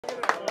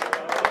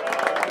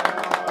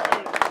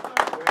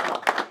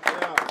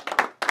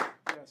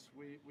Yes,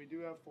 we do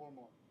have 4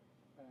 more,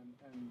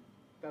 and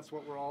that's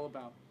what we're all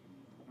about.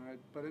 All right,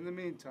 but in the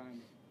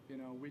meantime, you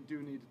know, we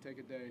do need to take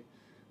a day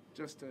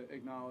just to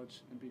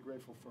acknowledge and be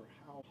grateful for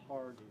how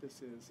hard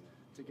this is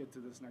to get to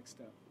this next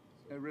step.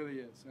 It really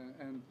is.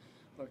 And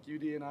look,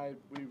 UD and I,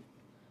 we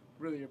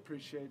really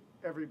appreciate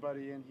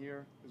everybody in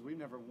here because we've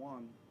never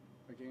won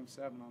a Game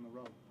 7 on the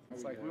road.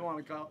 It's like we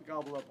want to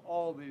gobble up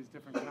all these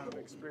different kind of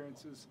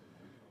experiences.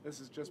 This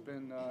has just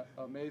been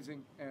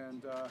amazing,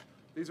 and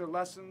these are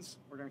lessons.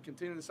 We're going to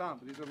continue this on,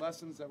 but these are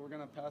lessons that we're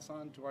going to pass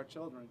on to our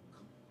children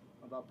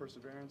about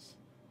perseverance.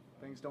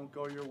 Things don't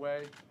go your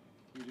way.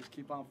 You just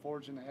keep on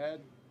forging ahead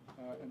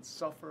and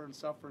suffer and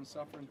suffer and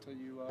suffer until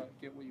you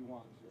get what you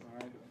want. All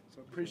right.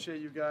 So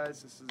appreciate you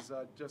guys. This is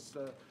just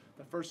the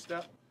first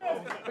step.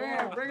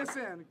 Bam, bring us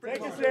in.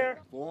 Take us there.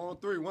 4 on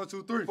 3. 1,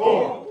 2, 3.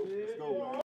 4. Let's go.